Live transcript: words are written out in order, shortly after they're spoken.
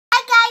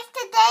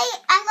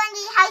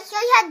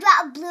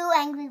got a blue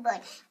Angry Bird.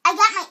 I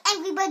got my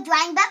Angry Bird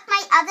drawing book.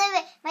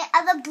 My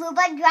other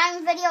Bluebird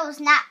drawing video was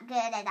not good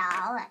at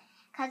all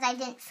because I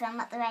didn't film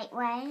it the right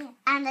way.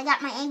 And I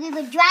got my Angry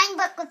Bird drawing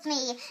book with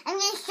me. I'm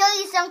going to show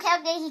you some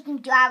characters you can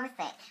draw with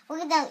it. We're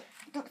going to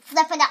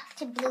flip it up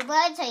to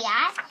Bluebird, so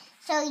yeah.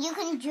 So you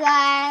can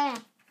draw,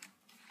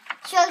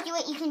 shows you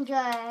what you can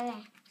draw.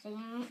 So,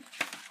 yeah.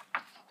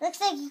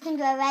 Looks like you can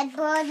draw a red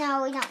bird.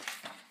 No, we don't.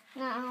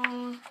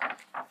 No,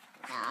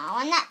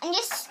 I'm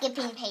just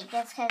skipping pages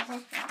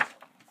because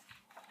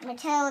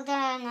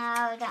Matilda,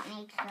 no, we don't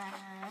need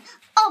her.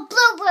 Oh,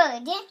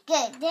 Bluebird,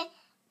 good.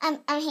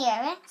 I'm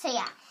here, so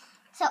yeah.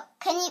 So,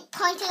 can you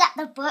point it at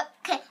the book?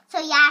 So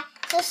yeah,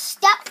 so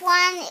step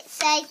 1, it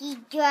says you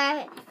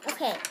draw,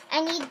 okay,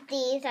 I need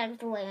these out of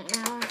the way right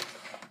now.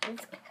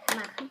 Come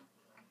on.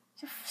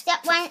 So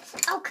step 1,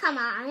 oh come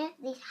on,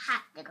 these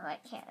have to go right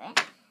here, right?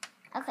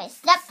 Okay,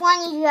 step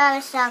 1, you draw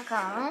a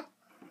circle.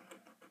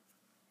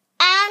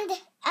 And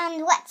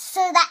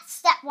so that's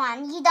step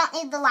 1. You don't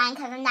need the line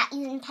because I'm not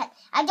using pen.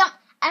 I'm not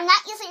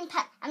using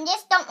pen. I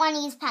just don't want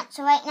to use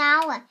pencil right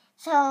now.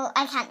 So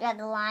I can't draw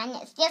the line.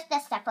 It's just a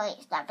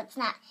separate step. It's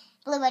not,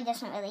 Bluebird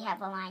doesn't really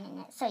have a line in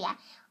it. So yeah.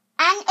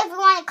 And if you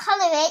want to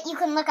color it, you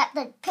can look at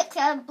the picture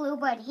of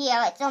Bluebird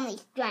here. It's only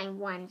drawing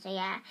 1. So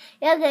yeah.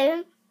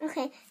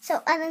 Okay.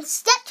 So and then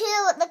step 2,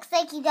 it looks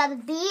like you got a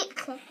beak.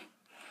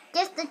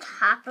 Just the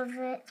top of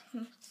it.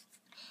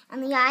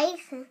 And the eyes.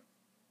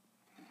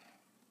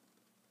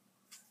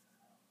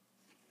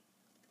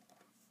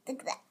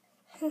 Like that.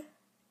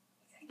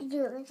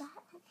 Do it like that.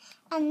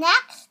 And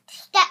next,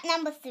 step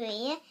number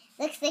 3,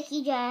 looks like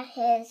you draw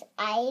his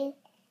eyes,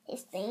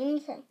 his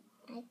things.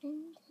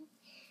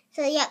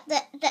 So yeah,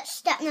 that's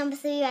step number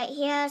 3 right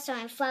here. So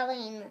I'm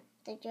following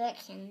the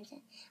directions.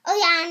 Oh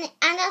yeah,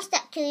 and on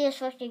step 2, you're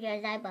supposed to draw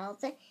his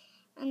eyeballs.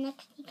 And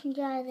next, you can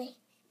draw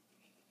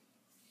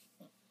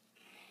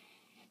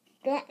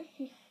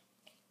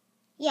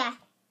yeah.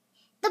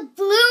 The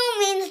blue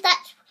means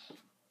that's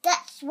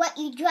what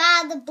you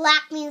draw. The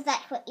black means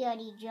that's what you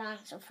already drawn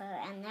so far.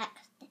 And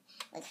next,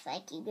 looks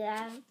like you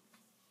draw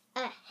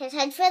his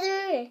head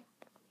feather.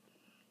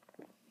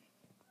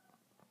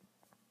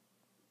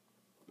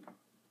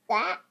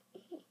 That.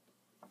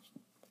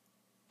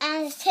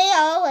 And his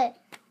tail,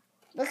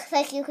 looks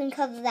like you can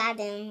cover that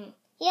in.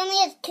 He only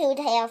has 2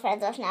 tail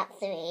feathers, not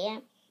 3.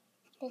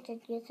 That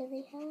did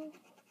usually have.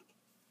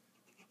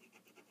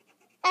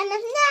 And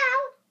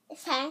now,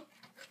 it's time.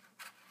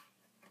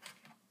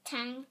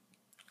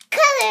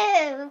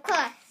 Color, of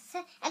course.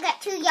 I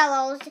got 2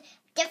 yellows,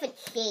 different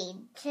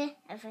shades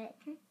of it.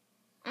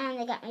 And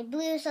I got my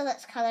blue, so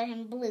let's color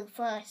him blue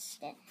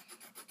first.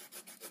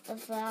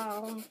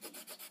 Overall.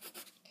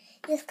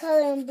 Just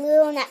color him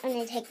blue, and that's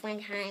going to take my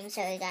time,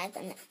 sorry guys,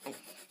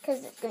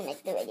 because it's going to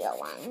make the video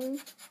long.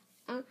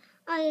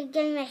 Oh, you're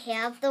getting my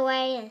hair out the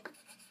way.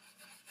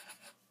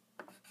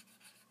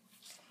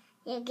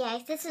 Yeah,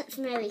 guys, this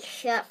isn't really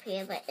sharp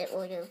here, but it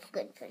will do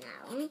good for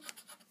now.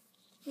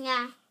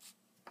 Yeah.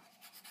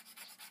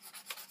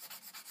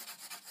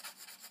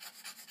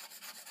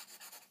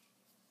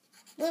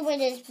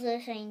 Bluebird is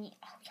blue, so oh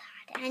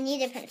god, I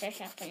need a pencil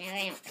sharpener,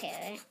 I don't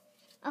care.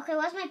 Okay,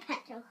 what's my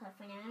pencil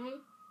sharpener?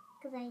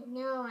 Because I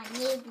know I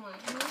need one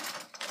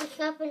to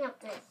sharpen up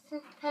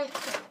this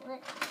pencil.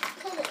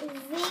 Because it's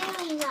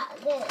really not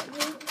good.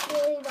 It's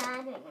really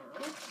bad right now.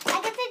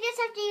 I guess I just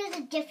have to use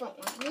a different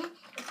one.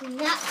 It's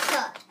not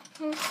sharp.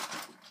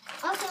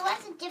 Okay,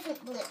 what's a different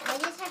blue? I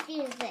just have to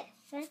use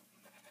this.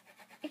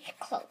 It's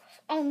close.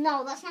 Oh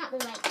no, that's not the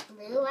right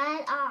blue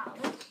at all.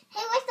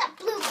 Hey, what's that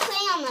blue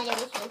crayon that I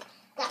was using?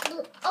 That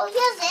blue. Oh,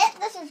 here's it.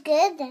 This is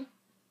good.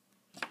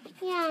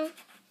 Yeah.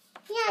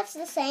 Yeah, it's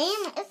the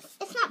same.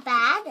 It's not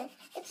bad.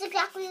 It's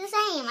exactly the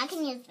same. I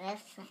can use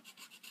this.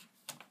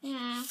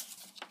 Yeah.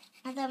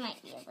 I thought it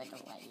might be a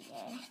little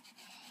lighter.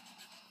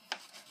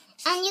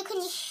 And you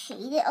can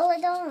shade it a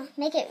little.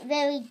 Make it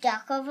very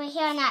dark over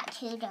here. Not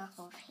too dark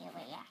over here,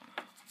 but yeah.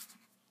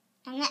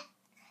 And that,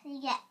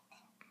 you get,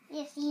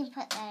 yes, you can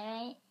put that,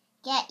 right?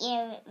 Get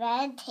your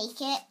red,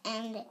 take it,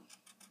 and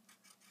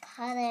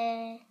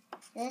color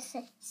this.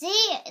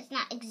 See, it's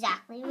not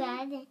exactly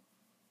red.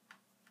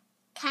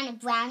 Kind of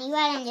browny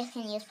red. I'm just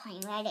going to use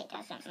plain red. It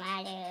doesn't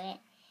matter.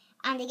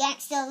 And again,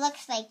 it still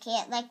looks like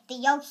it. Like the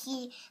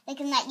Yoshi, like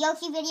in that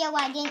Yoshi video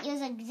where I didn't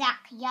use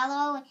exact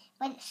yellow,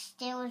 but it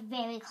still was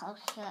very close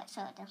to it,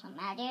 so it doesn't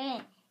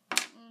matter.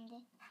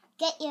 And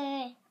get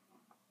your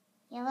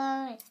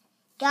yellow,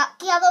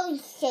 dark yellow, and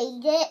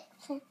shade it.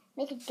 So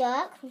make it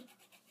dark.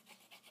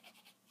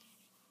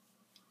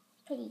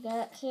 Pretty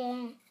dark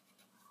here.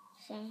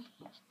 So,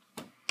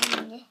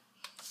 and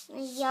the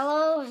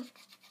yellow.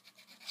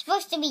 It's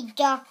supposed to be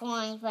dark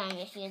orange, but I'm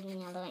just using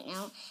yellow right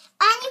now.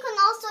 And you can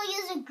also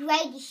use a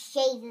gray to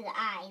shade the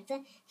eyes.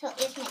 So it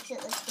just makes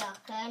it look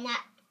darker.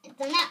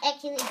 They're not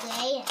actually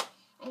gray.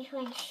 I'm just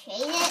going to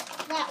shade it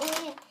that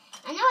way.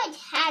 I know I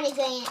had a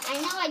gray. I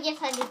know I just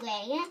had a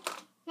gray.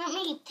 Let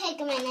me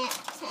take a minute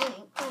and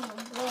put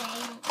a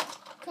gray.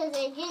 Because I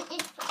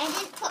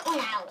did put one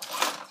out.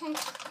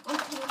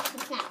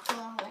 It's not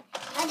cool.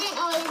 I didn't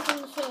always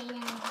shade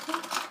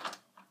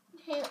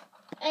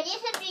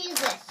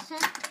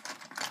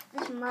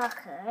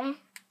marker.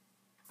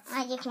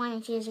 I just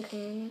want to use a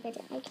pen, but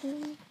I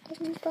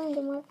can't find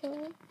a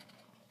marker.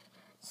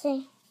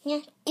 So, yeah,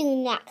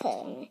 do that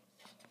color.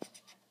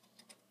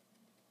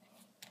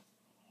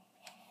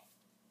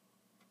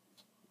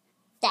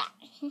 That.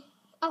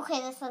 Okay,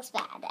 this looks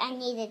bad. I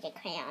needed a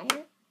crayon.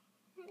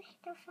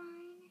 Still fine.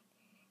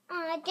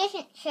 Oh, it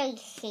doesn't show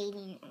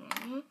shading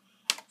on it.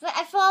 But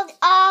I followed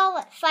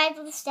all 5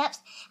 of the steps.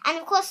 And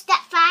of course, step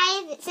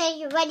 5, it says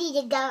you're ready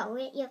to go.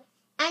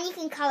 And you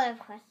can color, of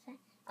course.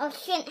 I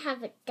shouldn't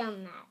have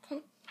done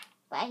that.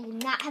 But I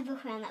did not have a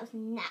crayon. That was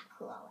not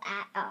cool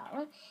at all.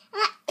 And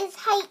that is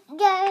how you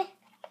go.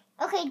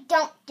 Okay,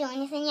 don't do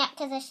anything yet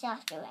because I still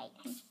have to write.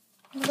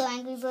 Blue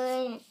Angry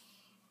Bird.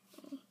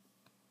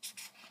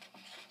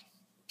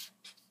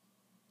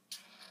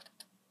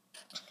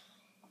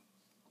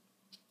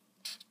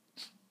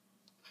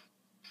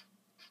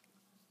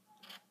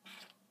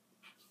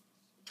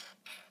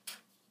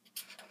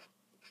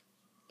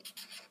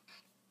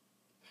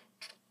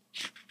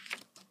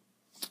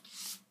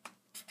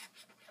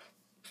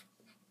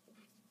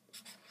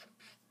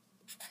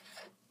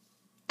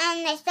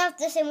 And I still have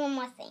to say one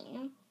more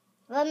thing.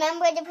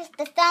 Remember to push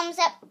the thumbs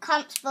up,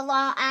 comments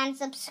below, and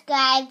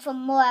subscribe for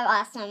more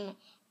awesome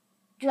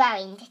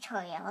drawing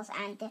tutorials.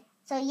 And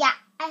so yeah,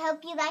 I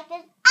hope you like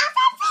this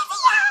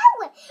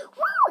awesome video!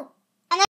 Woo!